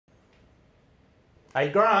Hey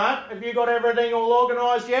Grant, have you got everything all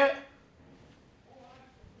organised yet?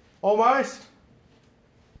 Almost?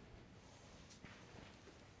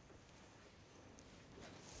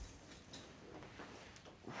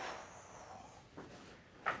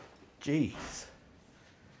 Jeez.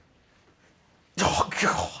 Oh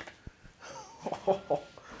God.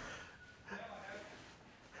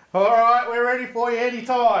 All right, we're ready for you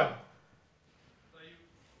anytime.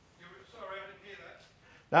 Sorry, I didn't hear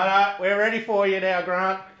that. No, we're ready for you now,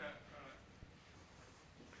 Grant.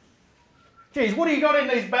 Okay, Geez, what do you got in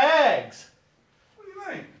these bags? what do you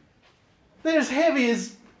mean? They're as heavy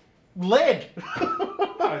as lead.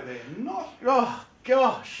 No, they're not. Oh,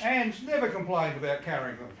 gosh. Anne's never complained about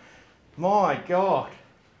carrying them. My God.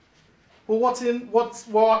 Well,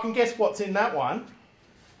 well, I can guess what's in that one.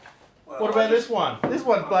 Well, What about this one? This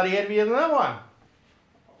one's bloody heavier than that one.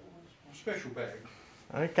 A special bag.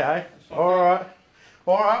 Okay. All right.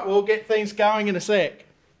 All right, we'll get things going in a sec.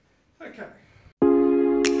 Okay.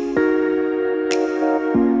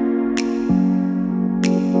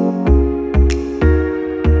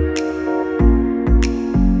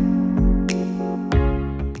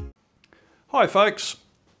 Hi folks.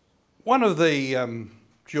 One of the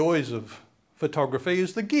joys of photography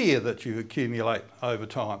is the gear that you accumulate over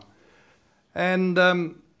time. And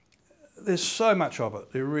there's so much of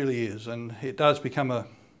it, there really is, and it does become a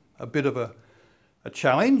bit of a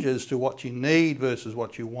challenge as to what you need versus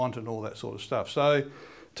what you want and all that sort of stuff. So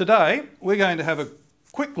today we're going to have a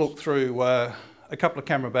quick look through a couple of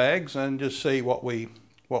camera bags and just see what we've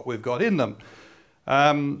got in them.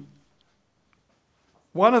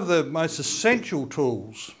 One of the most essential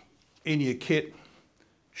tools in your kit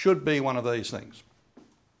should be one of these things.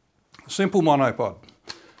 A simple monopod.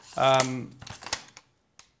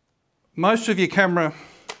 Most of your camera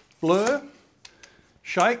blur,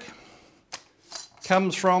 shake,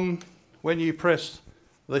 comes from when you press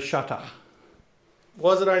the shutter.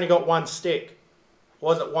 Why has it only got one stick?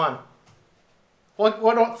 Why is it one?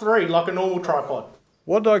 Why not three, like a normal tripod?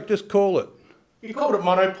 What did I just call it? You called it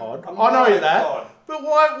monopod. A I know monopod. that. But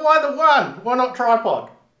why the one? Why not tripod?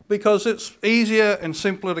 Because it's easier and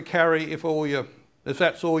simpler to carry if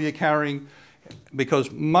that's all you're carrying,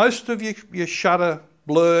 because most of your shutter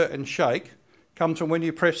blur and shake comes from when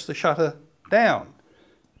you press the shutter down.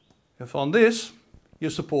 If on this, you're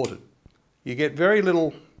supported. You get very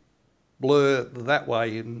little blur that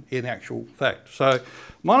way in actual fact. So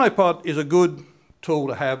monopod is a good tool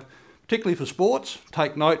to have, particularly for sports.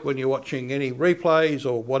 Take note when you're watching any replays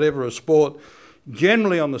or whatever of sport.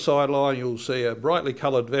 Generally on the sideline you'll see a brightly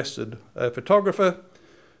coloured vested photographer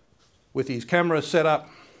with his camera set up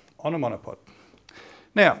on a monopod.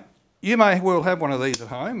 Now, you may well have one of these at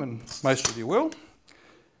home, and most of you will,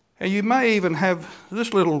 and you may even have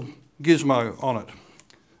this little gizmo on it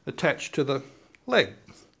attached to the leg.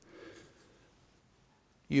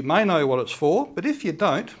 You may know what it's for, but if you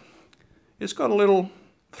don't, it's got a little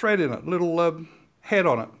thread in it, a little head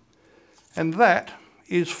on it, and that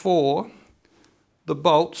is for the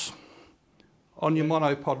bolts on your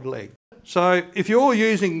monopod leg. So if you're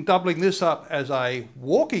doubling this up as a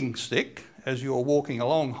walking stick, as you're walking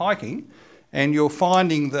along hiking, and you're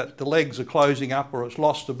finding that the legs are closing up or it's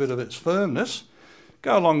lost a bit of its firmness,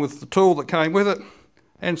 go along with the tool that came with it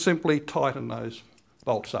and simply tighten those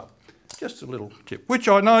bolts up. Just a little tip, which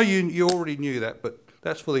I know you already knew that, but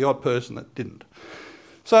that's for the odd person that didn't.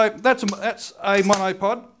 So that's a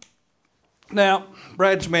monopod. Now,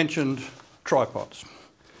 Brad's mentioned tripods.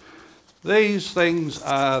 These things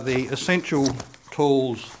are the essential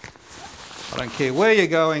tools. I don't care where you're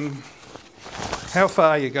going, how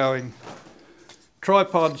far you're going,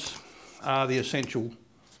 tripods are the essential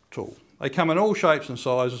tool. They come in all shapes and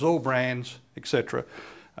sizes, all brands, etc.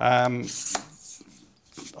 I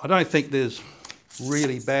don't think there's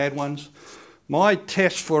really bad ones. My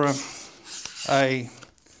test for a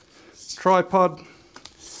tripod,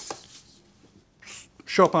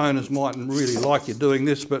 shop owners mightn't really like you doing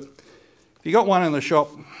this, but if you got one in the shop,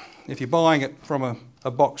 if you're buying it from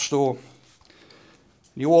a box store,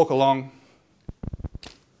 you walk along,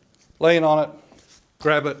 lean on it,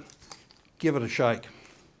 grab it, give it a shake.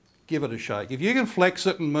 Give it a shake. If you can flex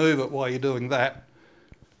it and move it while you're doing that,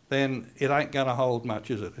 then it ain't going to hold much,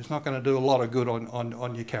 is it? It's not going to do a lot of good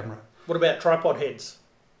on your camera. What about tripod heads?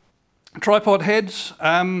 Tripod heads,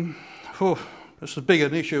 this is as big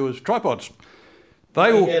an issue as tripods.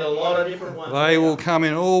 They will get a lot of different ones. They will come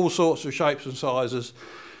in all sorts of shapes and sizes.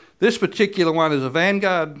 This particular one is a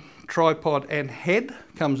Vanguard tripod and head,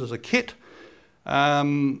 comes as a kit.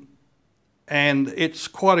 And it's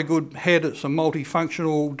quite a good head. It's a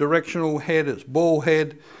multifunctional directional head, it's ball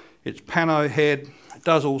head, it's pano head, it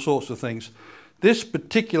does all sorts of things. This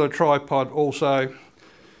particular tripod also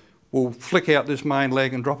will flick out this main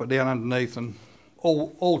leg and drop it down underneath, and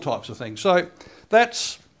all types of things. So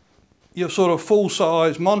that's your sort of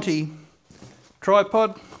full-size Monty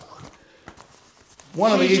tripod.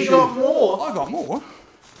 One of the issues. You got more. I got more,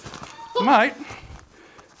 mate.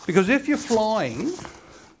 Because if you're flying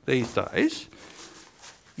these days,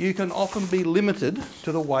 you can often be limited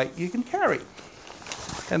to the weight you can carry,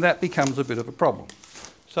 and that becomes a bit of a problem.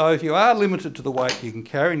 So if you are limited to the weight you can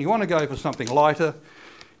carry and you want to go for something lighter,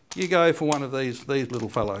 you go for one of these little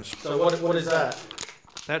fellows. So what is that?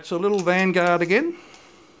 That's a little Vanguard again,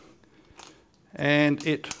 and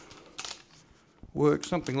it works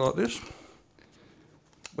something like this.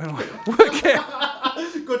 When I work out,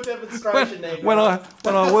 good demonstration there. when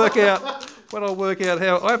I work out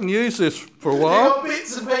how I haven't used this for a while. You got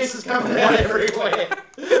bits and pieces coming out everywhere.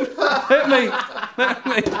 let me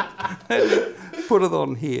put it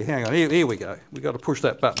on here. Hang on, here we go. We've got to push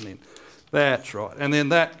that button in. That's right. And then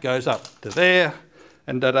that goes up to there,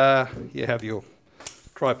 and ta-da, you have your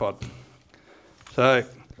tripod. So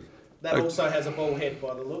that also has a ball head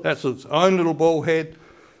by the look. that's its own little ball head.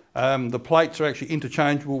 The plates are actually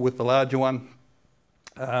interchangeable with the larger one.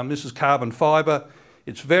 This is carbon fibre.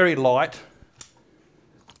 It's very light,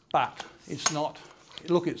 but it's not.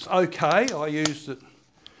 Look, it's okay. I used it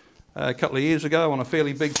a couple of years ago on a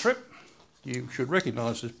fairly big trip. You should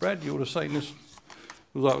recognise this, Brad. You would have seen this.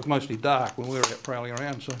 It was mostly dark when we were out prowling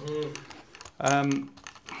around. So,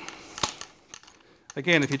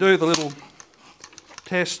 again, if you do the little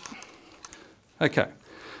test, okay.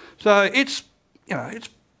 So it's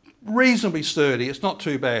reasonably sturdy. It's not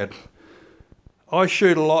too bad. I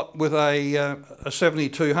shoot a lot with a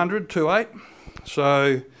 7200 2.8,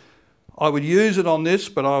 so I would use it on this,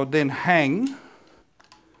 but I would then hang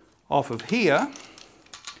off of here,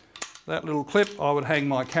 that little clip. I would hang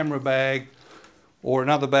my camera bag or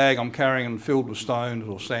another bag I'm carrying and filled with stones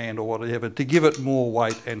or sand or whatever to give it more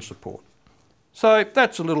weight and support. So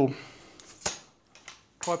that's a little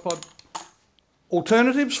tripod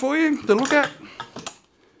alternatives for you to look at.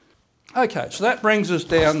 Okay, so that brings us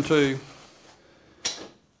down to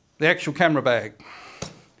the actual camera bag.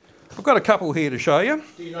 I've got a couple here to show you.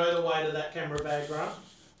 Do you know the weight of that camera bag, Grant?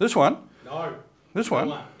 This one? No. This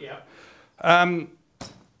one? Yeah.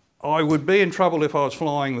 I would be in trouble if I was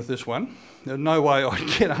flying with this one. There's no way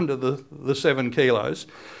I'd get under the 7 kilos.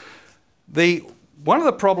 One of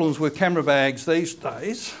the problems with camera bags these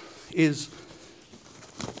days is...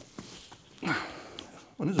 Well,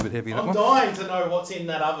 this is a bit heavy. I'm dying to know what's in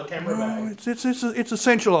that other camera bag. It's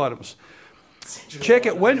essential items. Check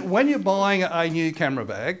it when you're buying a new camera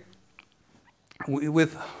bag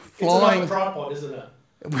with flying. It's another tripod, isn't it?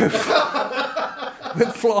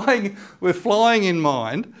 with flying in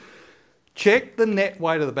mind, check the net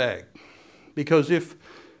weight of the bag, because if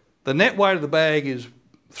the net weight of the bag is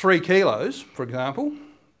 3 kilos, for example,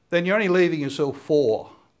 then you're only leaving yourself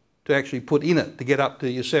 4 to actually put in it to get up to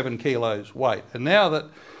your 7 kilos weight. And now that a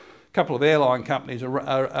couple of airline companies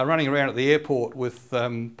are running around at the airport with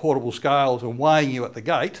portable scales and weighing you at the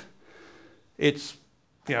gate, it's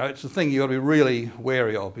a thing you've got to be really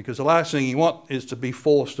wary of, because the last thing you want is to be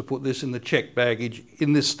forced to put this in the checked baggage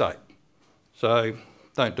in this state. So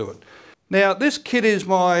don't do it. Now this kit is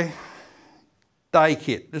my day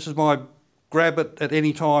kit. This is my grab it at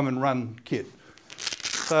any time and run kit.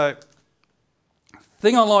 So the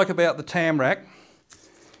thing I like about the Tamrac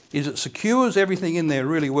is it secures everything in there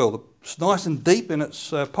really well. It's nice and deep in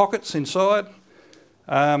its pockets inside.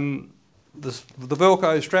 The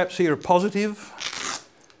Velcro straps here are positive.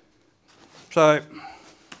 So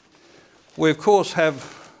we of course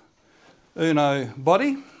have Uno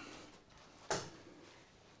body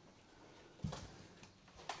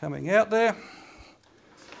coming out there.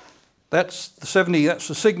 That's the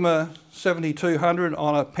Sigma 7200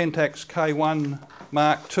 on a Pentax K1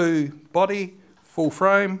 Mark II body, full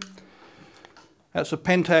frame. That's a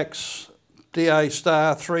Pentax DA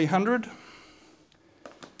Star 300.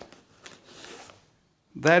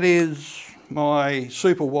 That is my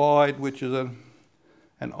super wide, which is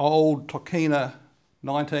an old Tokina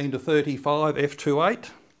 19 to 35 f2.8.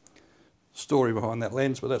 Story behind that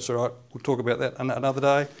lens, but that's all right. We'll talk about that another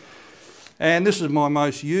day. And this is my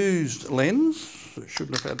most used lens.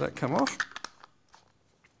 Shouldn't have had that come off.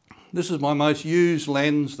 This is my most used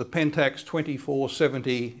lens, the Pentax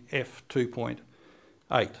 2470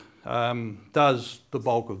 f2.8. Does the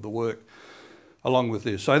bulk of the work along with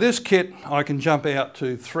this. So this kit, I can jump out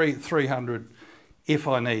to 300 if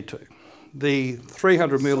I need to. The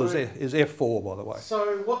 300mm is f4, by the way.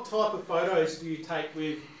 So what type of photos do you take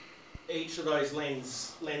with each of those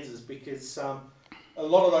lenses? Because a a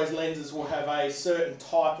lot of those lenses will have a certain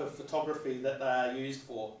type of photography that they are used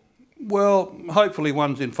for. Well, hopefully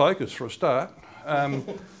one's in focus for a start.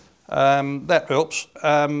 That helps.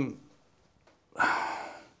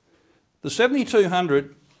 The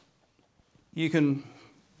 7200, you can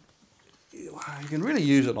really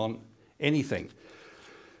use it on anything.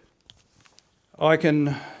 I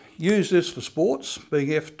can use this for sports, being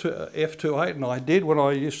f2.8, and I did when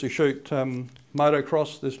I used to shoot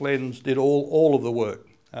motocross. This lens did all of the work,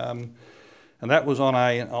 and that was on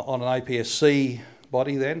an APS-C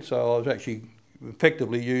body then, so I was actually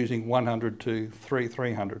effectively using 100 to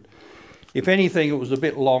 300. If anything, it was a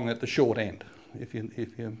bit long at the short end, if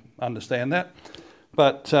you understand that.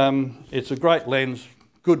 But it's a great lens,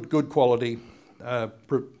 good quality,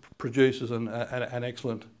 produces an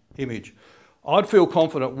excellent image. I'd feel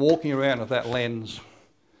confident walking around with that lens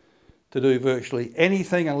to do virtually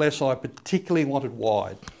anything unless I particularly wanted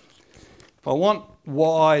wide. If I want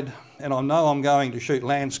wide, and I know I'm going to shoot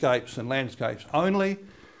landscapes and landscapes only,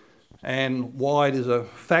 and wide is a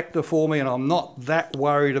factor for me, and I'm not that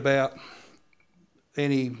worried about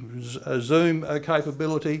any zoom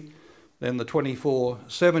capability, then the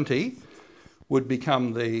 2470 would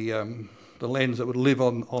become the lens that would live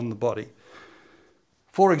on the body.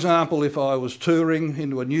 For example, if I was touring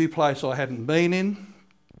into a new place I hadn't been in,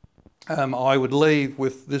 I would leave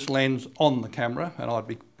with this lens on the camera, and I'd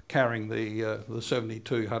be carrying the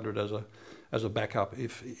 7200 as a backup,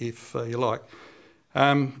 if you like.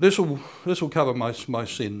 This will cover most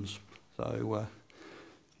sins, so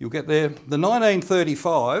you'll get there. The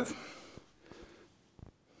 1935, I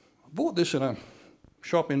bought this in a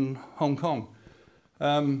shop in Hong Kong.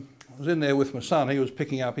 I was in there with my son. He was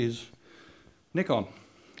picking up his Nikon,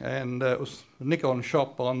 and it was a Nikon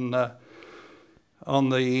shop on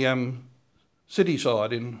the city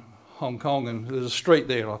side in Hong Kong, and there's a street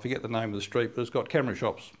there, and I forget the name of the street, but it's got camera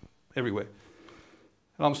shops everywhere.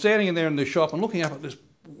 And I'm standing in there in this shop and looking up at this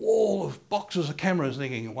wall of boxes of cameras,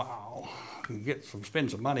 thinking, wow, I can spend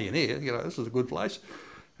some money in here, you know, this is a good place.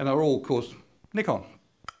 And they're all, of course, Nikon.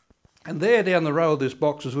 And there down the row of these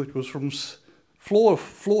boxes, which was from floor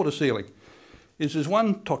to ceiling, is this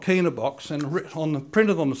one Tokina box, and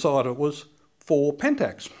printed on the side of it was 4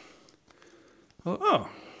 Pentax. I thought, oh,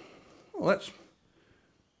 well, that's a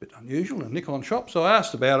bit unusual in a Nikon shop. So I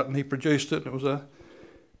asked about it, and he produced it, and it was a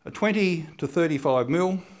 20 to 35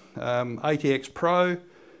 mil ATX Pro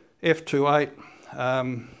f2.8,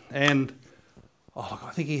 and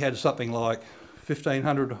I think he had something like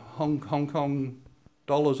 1,500 Hong Kong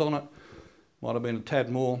dollars on it, might have been a tad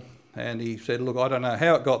more. And he said, look, I don't know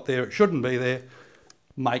how it got there, it shouldn't be there,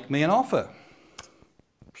 make me an offer.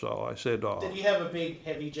 So I said, oh. Did he have a big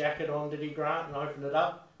heavy jacket on, did he, Grant, and open it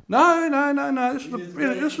up? No, this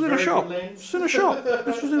was in a shop. This was in a shop.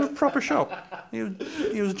 This was in a proper shop. He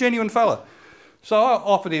was a genuine fella. So I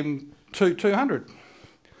offered him 200.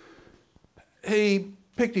 He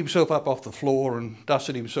picked himself up off the floor and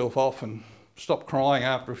dusted himself off and stopped crying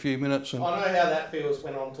after a few minutes. And I know how that feels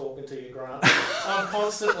when I'm talking to you, Grant. I'm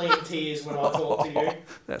constantly in tears when I talk to you.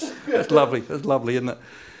 That's lovely. That's lovely, isn't it?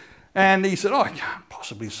 And he said, oh, I can't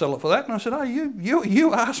possibly sell it for that. And I said, oh,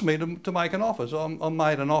 you asked me to make an offer, so I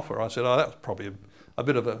made an offer. I said, oh, that was probably a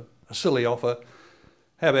bit of a silly offer.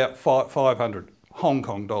 How about 500 Hong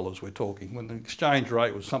Kong dollars we're talking, when the exchange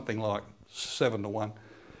rate was something like 7 to 1.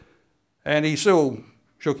 And he still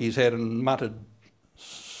shook his head and muttered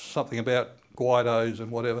something about Guidos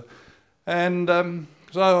and whatever. And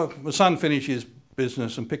so my son finished his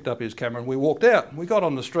business and picked up his camera, and we walked out. We got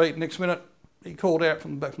on the street. Next minute, he called out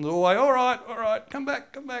from the back from the doorway, all right, come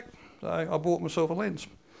back. So I bought myself a lens.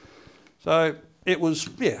 So it was,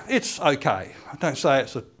 yeah, it's okay. I don't say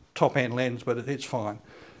it's a top-end lens, but it's fine.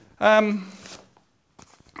 As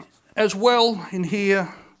well, in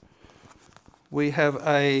here, we have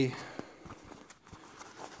a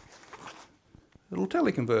little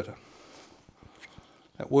teleconverter.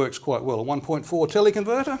 That works quite well, a 1.4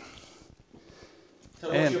 teleconverter.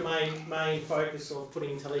 So what's your main focus of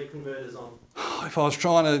putting teleconverters on? If I was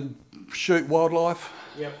trying to shoot wildlife,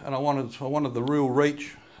 yep, and I wanted the real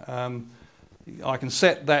reach, I can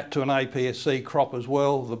set that to an APS-C crop as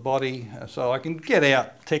well, the body, so I can get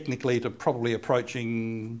out technically to probably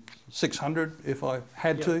approaching 600 if I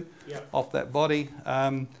had to, off that body.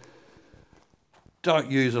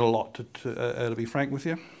 Don't use it a lot, to be frank with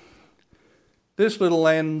you. This little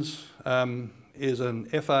lens is an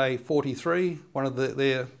FA43, one of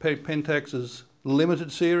their Pentax's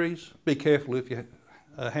limited series. Be careful if you're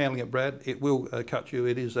handling it, Brad. It will cut you.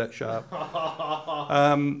 It is that sharp.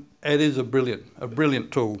 It is a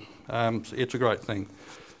brilliant tool. It's a great thing.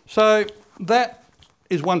 So that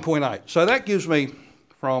is 1.8. So that gives me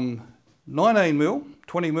from 19 mil,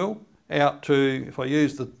 20 mil, out to, if I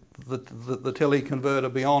use the tele converter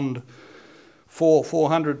beyond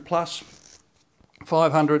 400 plus,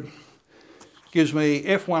 500, gives me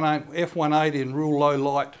f1.8 in real low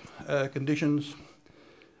light conditions,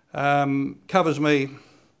 covers me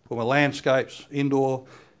for my landscapes, indoor.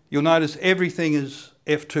 You'll notice everything is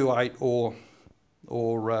f2.8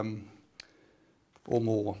 or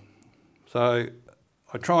more. So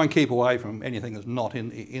I try and keep away from anything that's not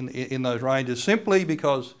in those ranges, simply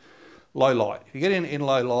because low light. If you get in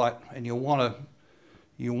low light and you want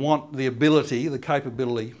the ability, the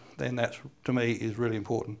capability, then that's, to me, is really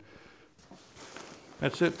important.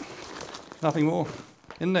 That's it. Nothing more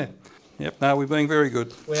in there. Yep, no, we're being very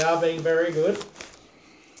good. We are being very good.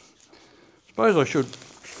 Suppose I should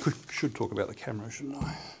talk about the camera, shouldn't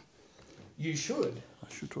I? You should. I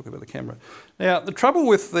should talk about the camera. Now, the trouble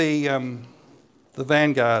with the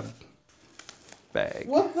Vanguard bag.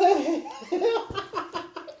 What the hell?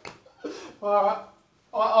 Alright,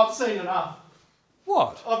 I've seen enough.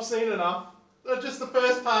 What? I've seen enough. Just the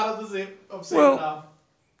first part of the zip, I've seen Well, enough.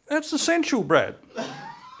 That's essential, Brad.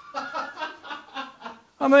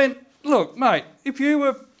 I mean, look, mate, if you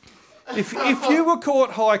were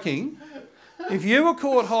caught hiking,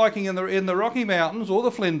 in the Rocky Mountains or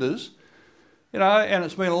the Flinders, you know, and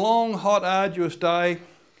it's been a long, hot, arduous day,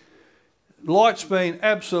 light's been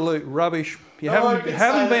absolute rubbish. You haven't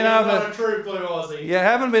been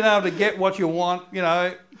able to get what you want, you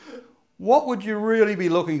know. What would you really be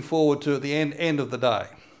looking forward to at the end of the day?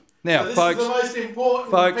 Now, so this folks, is the most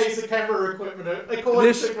important piece of camera equipment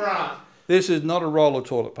according to Grant. This is not a roll of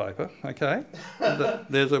toilet paper, okay?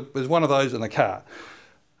 There's one of those in the car.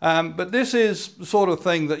 But this is the sort of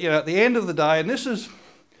thing that, you know, at the end of the day, and this is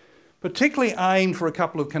particularly aimed for a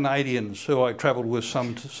couple of Canadians who I travelled with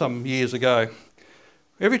some years ago.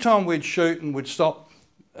 Every time we'd shoot and we'd stop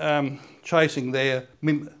chasing their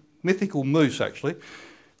mythical moose, actually.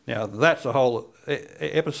 Now, that's a whole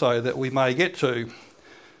episode that we may get to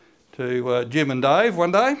Jim and Dave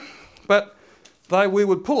one day. But we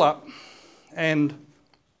would pull up, and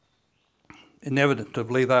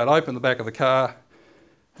inevitably they'd open the back of the car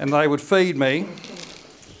and they would feed me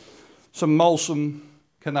some Molson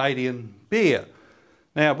Canadian beer.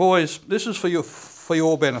 Now, boys, this is for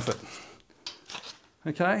your benefit.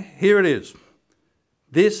 Okay, here it is.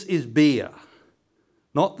 This is beer,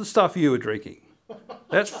 not the stuff you were drinking.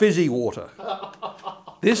 That's fizzy water.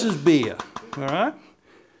 This is beer, all right?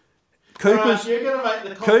 Coopers, you're going to make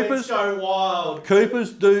the comments go wild.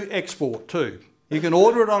 Coopers do export too. You can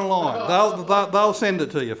order it online. They'll send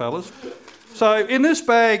it to you, fellas. So in this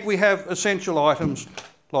bag we have essential items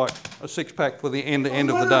like a six-pack for the end of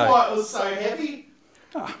the day. Why it was so heavy.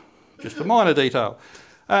 Just a minor detail.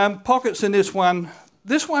 Pockets in this one.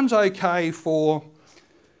 This one's okay for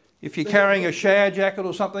if you're carrying a shower jacket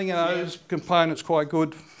or something. You know, this component's quite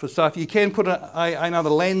good for stuff. You can put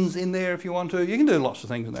another lens in there if you want to. You can do lots of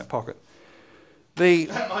things in that pocket.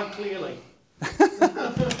 Clearly.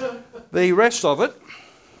 The rest of it,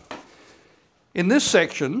 in this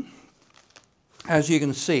section, as you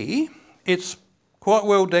can see, it's quite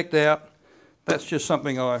well decked out. That's just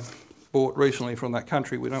something I bought recently from that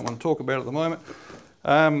country we don't want to talk about at the moment.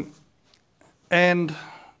 And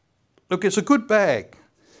look, it's a good bag,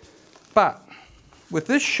 but with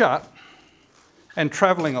this shut and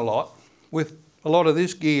travelling a lot, with a lot of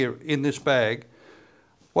this gear in this bag,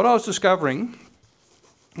 what I was discovering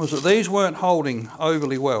was that these weren't holding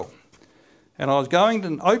overly well. And I was going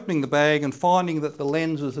and opening the bag and finding that the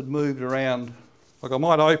lenses had moved around. Like I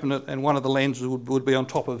might open it and one of the lenses would be on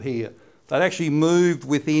top of here. They'd actually moved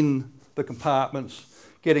within the compartments,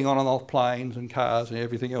 getting on and off planes and cars and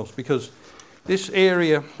everything else, because this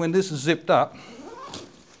area, when this is zipped up,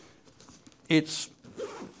 it's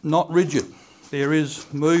not rigid. There is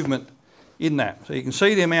movement in that. So you can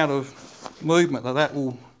see the amount of movement that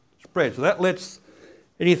will spread. So that lets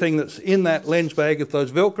anything that's in that lens bag, if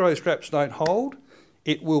those Velcro straps don't hold,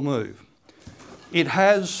 it will move. It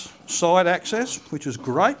has side access, which is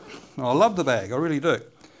great. I love the bag, I really do.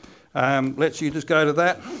 Lets you just go to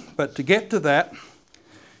that. But to get to that,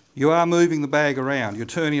 you are moving the bag around. You're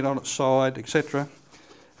turning it on its side, etc.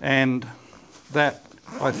 And that,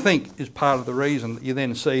 I think, is part of the reason that you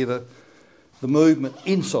then see the movement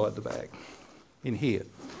inside the bag, in here.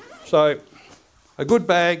 So a good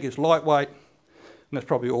bag is lightweight, and that's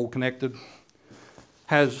probably all connected.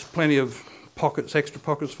 Has plenty of pockets, extra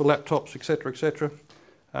pockets for laptops, etc., etc.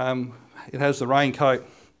 It has the raincoat,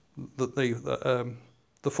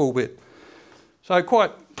 the full bit. So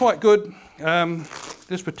quite good.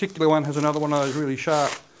 This particular one has another one of those really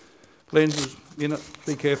sharp lenses in it.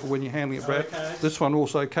 Be careful when you're handling it, Brad. Okay. This one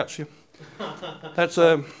also cuts you. That's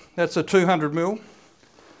a 200mm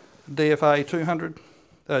DFA 200,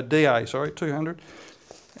 DA, sorry, 200.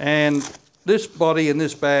 And this body in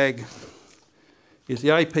this bag is the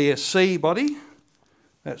APS-C body.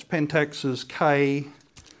 That's Pentax's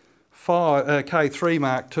K3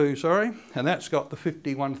 Mark II, sorry, and that's got the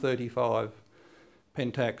 50-135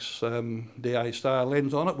 Pentax DA star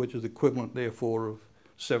lens on it, which is equivalent therefore of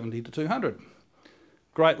 70-200.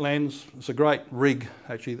 Great lens. It's a great rig,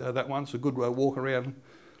 actually. That one. It's a good walk around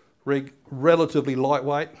rig. Relatively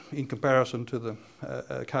lightweight in comparison to the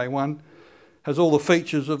K1. Has all the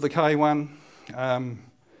features of the K1.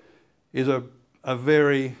 Is a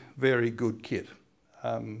very, very good kit.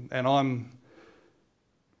 And I'm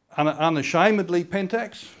unashamedly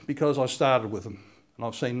Pentax because I started with them, and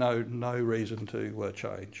I've seen no reason to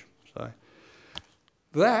change. So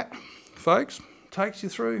that, folks, takes you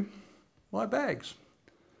through my bags.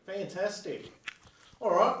 Fantastic.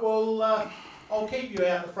 All right, well, I'll keep you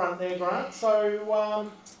out the front there, Grant.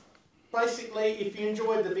 So basically, if you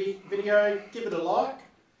enjoyed the video, give it a like.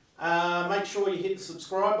 Make sure you hit the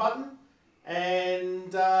subscribe button.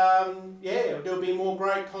 And yeah, there'll be more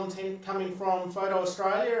great content coming from Photo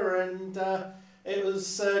Australia, and it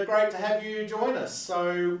was great to have you join us.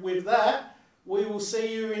 So with that, we will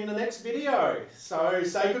see you in the next video. So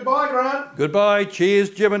say goodbye, Grant. Goodbye.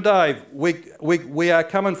 Cheers, Jim and Dave. We are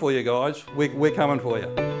coming for you, guys. We're coming for you.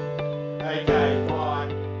 Okay, bye.